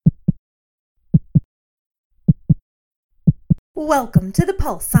Welcome to The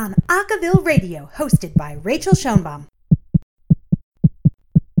Pulse on Acaville Radio, hosted by Rachel Schoenbaum.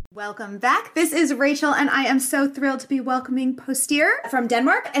 Welcome back. This is Rachel, and I am so thrilled to be welcoming Postyr from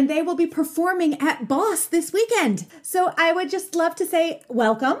Denmark, and they will be performing at Boss this weekend. So I would just love to say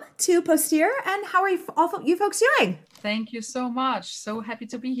welcome to Postyr, and how are you folks doing? Thank you so much. So happy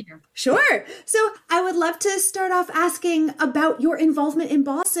to be here. Sure. So I would love to start off asking about your involvement in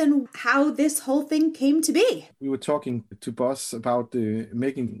Boss and how this whole thing came to be. We were talking to Boss about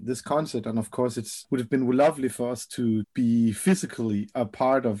making this concert, and of course it would have been lovely for us to be physically a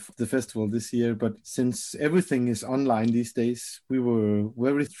part of the festival this year, but since everything is online these days, we were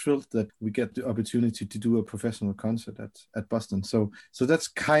very thrilled that we get the opportunity to do a professional concert at Boston. So that's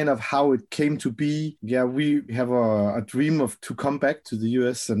kind of how it came to be. Yeah, we have a dream to come back to the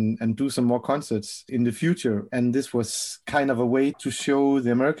US and do some more concerts in the future. And this was kind of a way to show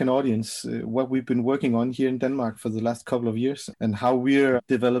the American audience what we've been working on here in Denmark for the last couple of years and how we're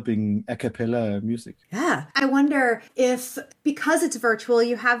developing a cappella music. Yeah. I wonder if, because it's virtual,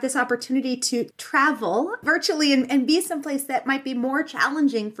 you have this opportunity to travel virtually and be someplace that might be more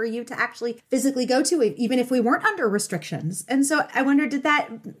challenging for you to actually physically go to, even if we weren't under restrictions. And so I wonder, did that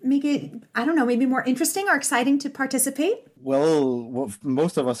make it, I don't know, maybe more interesting or exciting to participate? Well,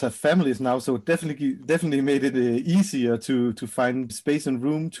 most of us have families now, so it definitely made it easier to find space and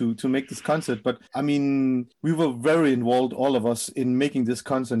room to make this concert. But I mean, we were very involved, all of us, in making this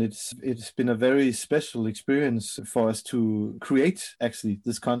concert. It's been a very special experience for us to create actually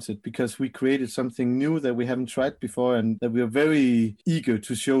this concert, because we created something new that we haven't tried before and that we are very eager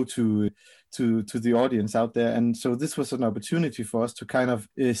to show to the audience out there. And so this was an opportunity for us to kind of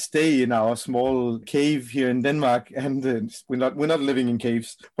stay in our small cave here in Denmark, and we're not living in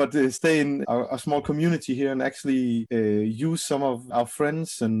caves, but stay in our small community here and actually use some of our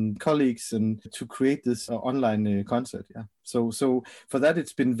friends and colleagues and to create this online concert. Yeah. So for that,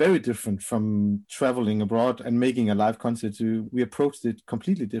 it's been very different from traveling abroad and making a live concert. We approached it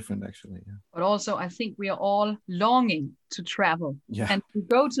completely different, actually. Yeah. But also, I think we are all longing to travel. Yeah. And to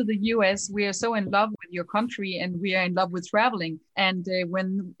go to the US, we are so in love with your country and we are in love with traveling. And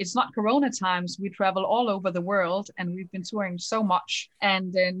when it's not Corona times, we travel all over the world and we've been touring so much.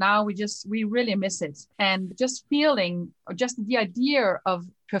 And now we really miss it. And just feeling, or just the idea of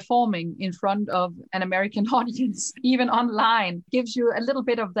performing in front of an American audience, even online, gives you a little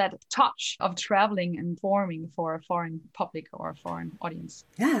bit of that touch of traveling and performing for a foreign public or a foreign audience.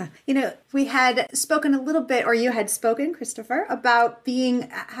 Yeah. We had spoken a little bit, or you had spoken, Christopher, about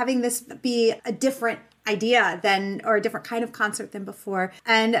having this be a different idea or a different kind of concert than before.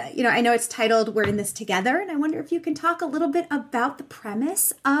 And, I know it's titled We're in This Together. And I wonder if you can talk a little bit about the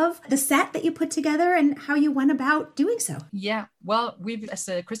premise of the set that you put together and how you went about doing so. Yeah, well, as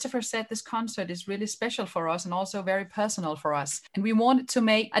Christopher said, this concert is really special for us and also very personal for us. And we wanted to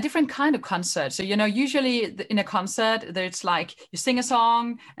make a different kind of concert. So, usually in a concert, it's like you sing a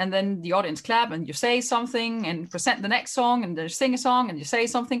song and then the audience clap and you say something and present the next song and they sing a song and you say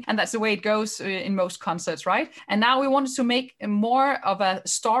something. And that's the way it goes in most concerts, right? And now we wanted to make more of a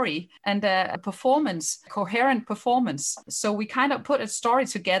story and a coherent performance. So we kind of put a story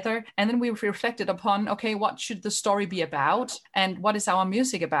together and then we reflected upon, okay, what should the story be about? And what is our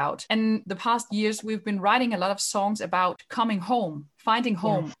music about? And the past years, we've been writing a lot of songs about coming home, finding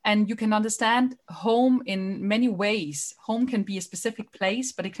home. Yeah. And you can understand home in many ways. Home can be a specific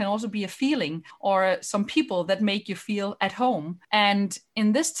place, but it can also be a feeling or some people that make you feel at home. And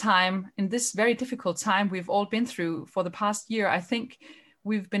in this very difficult time we've all been through for the past year, I think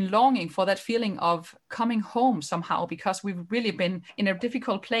we've been longing for that feeling of coming home somehow, because we've really been in a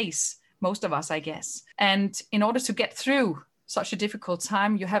difficult place, most of us, I guess. And in order to get through such a difficult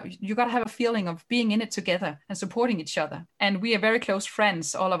time, you got to have a feeling of being in it together and supporting each other. And we are very close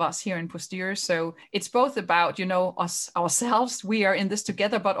friends, all of us here in Postyr. So it's both about, us ourselves, we are in this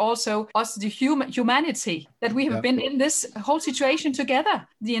together, but also us, the humanity, that we have been in this whole situation together.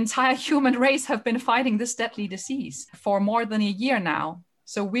 The entire human race have been fighting this deadly disease for more than a year now.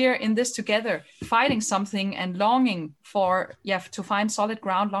 So we're in this together, fighting something and longing to find solid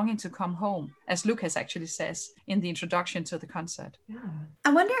ground, longing to come home, as Lucas actually says in the introduction to the concert. Yeah.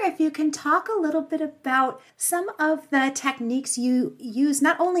 I wonder if you can talk a little bit about some of the techniques you use,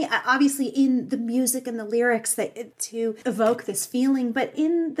 not only obviously in the music and the lyrics to evoke this feeling, but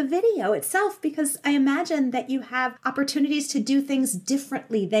in the video itself, because I imagine that you have opportunities to do things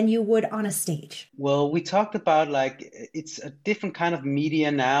differently than you would on a stage. Well, we talked about it's a different kind of medium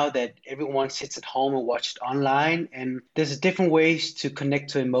media now that everyone sits at home and watches it online, and there's different ways to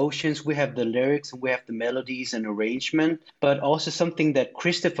connect to emotions. We have the lyrics and we have the melodies and arrangement, but also something that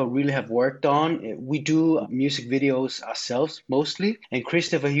Christopher really have worked on. We do music videos ourselves mostly, and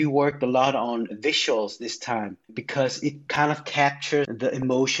Christopher, he worked a lot on visuals this time because it kind of captures the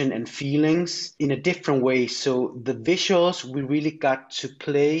emotion and feelings in a different way. So the visuals, we really got to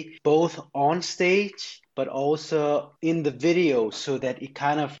play both on stage but also in the video so that it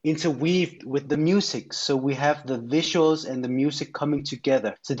kind of interweaved with the music. So we have the visuals and the music coming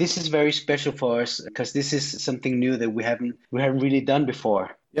together. So this is very special for us because this is something new that we haven't really done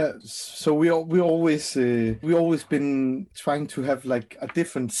before. Yeah, so we always been trying to have like a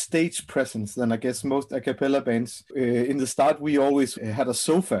different stage presence than I guess most a cappella bands. In the start, we always had a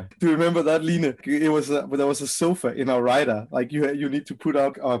sofa. Do you remember that, Line? There was a sofa in our rider. Like you need to put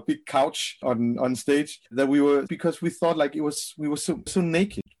out a big couch on stage. Because we thought like we were so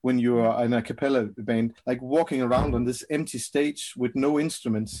naked when you are in a cappella band, like walking around on this empty stage with no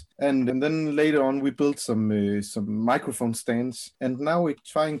instruments. And then later on, we built some microphone stands, and now we're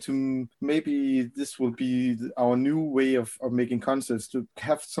trying to, maybe this will be our new way of making concerts, to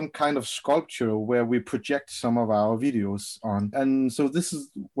have some kind of sculpture where we project some of our videos on. And so this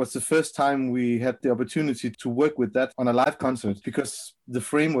was the first time we had the opportunity to work with that on a live concert, because the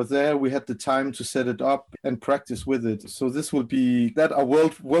frame was there, we had the time to set it up and practice with it. So this will be a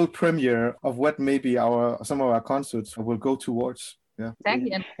world premiere of what maybe some of our concerts will go towards. Yeah.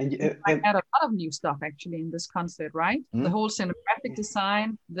 Exactly. And I had a lot of new stuff actually in this concert, right? The whole scenographic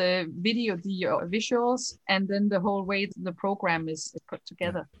design, the video, the visuals, and then the whole way the program is put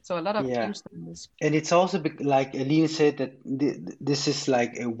together. So a lot of new stuff in this. And it's also like Aline said, that this is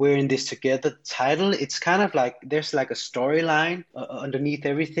like a We're in This Together title. It's kind of like there's like a storyline underneath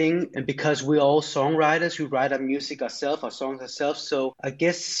everything. And because we're all songwriters, we write our music ourselves, our songs ourselves. So I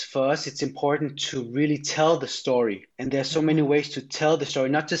guess for us, it's important to really tell the story. And there's so many ways to tell the story,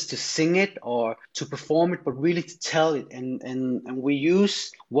 not just to sing it or to perform it, but really to tell it. And we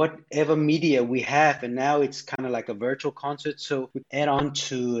use whatever media we have, and now it's kind of like a virtual concert, so we add on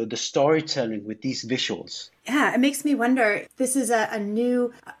to the storytelling with these visuals. Yeah, it makes me wonder, this is a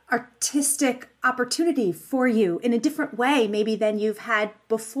new artistic opportunity for you in a different way maybe than you've had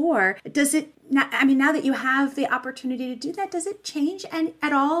before. Does it, now that you have the opportunity to do that, does it change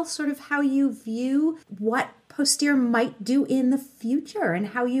at all sort of how you view what Postyr might do in the future and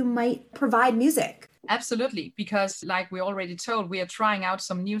how you might provide music? Absolutely, because like we already told, we are trying out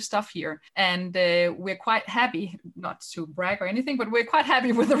some new stuff here, and we're quite happy, not to brag or anything, but we're quite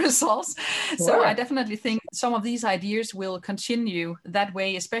happy with the results. Sure. So I definitely think some of these ideas will continue that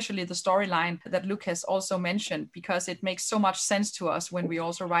way, especially the storyline that Luke has also mentioned, because it makes so much sense to us when we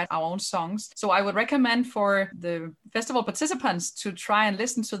also write our own songs. So I would recommend for the festival participants to try and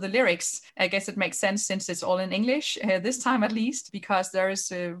listen to the lyrics. I guess it makes sense since it's all in English, this time at least, because there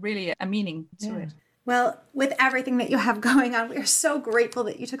is really a meaning to it. Well, with everything that you have going on, we are so grateful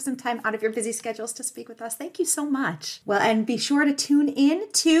that you took some time out of your busy schedules to speak with us. Thank you so much. Well, and be sure to tune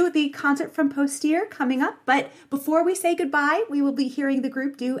in to the concert from Postyr coming up. But before we say goodbye, we will be hearing the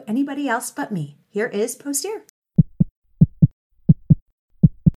group do Anybody Else But Me. Here is Postyr.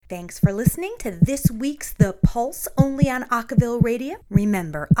 Thanks for listening to this week's The Pulse, only on Acaville Radio.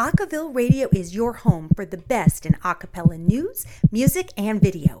 Remember, Acaville Radio is your home for the best in a cappella news, music, and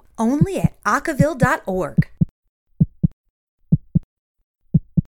video. Only at acaville.org.